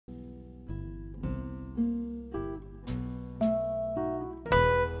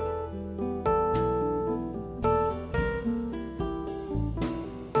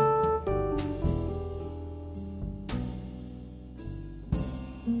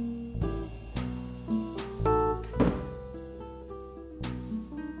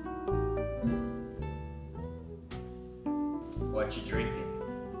What you drinking?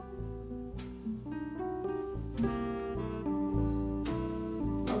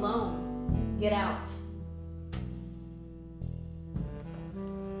 Alone. Get out.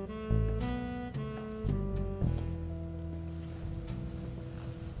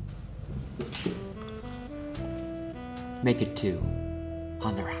 Make it 2.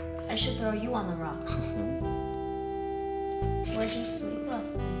 On the rocks. I should throw you on the rocks. Where'd you sleep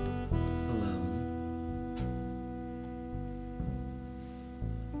last night? Alone.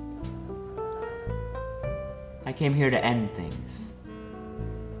 I came here to end things.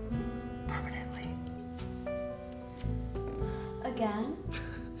 Permanently. Again?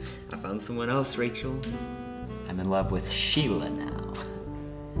 I found someone else, Rachel. I'm in love with Sheila now.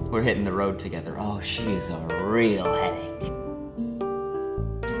 We're hitting the road together. Oh, she is a real headache.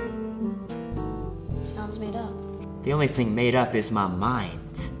 Sounds made up. The only thing made up is my mind.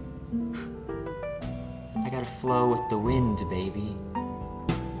 I gotta flow with the wind, baby.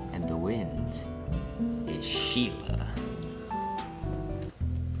 And the wind is Sheila.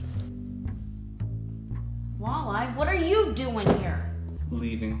 Walleye, what are you doing here?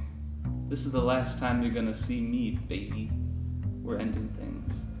 Leaving. This is the last time you're gonna see me, baby. We're ending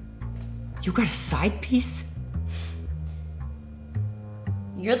things. You got a side piece?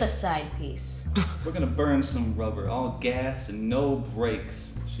 You're the side piece. We're gonna burn some rubber, all gas and no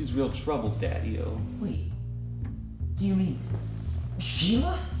brakes. She's real trouble, Daddy-o. Wait, do you mean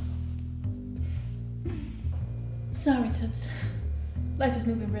Sheila? Sorry, Toots. Life is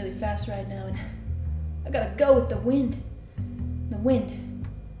moving really fast right now, and I gotta go with the wind. The wind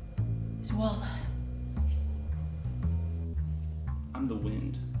is Walleye. I'm the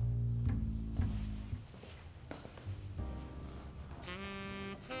wind.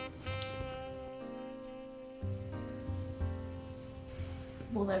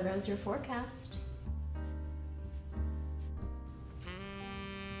 Well, there goes your forecast.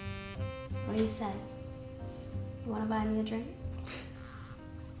 What do you say? You want to buy me a drink?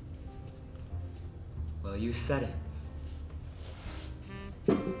 Well, you said it.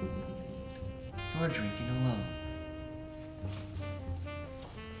 You're drinking alone.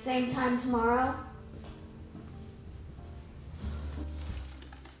 Same time tomorrow?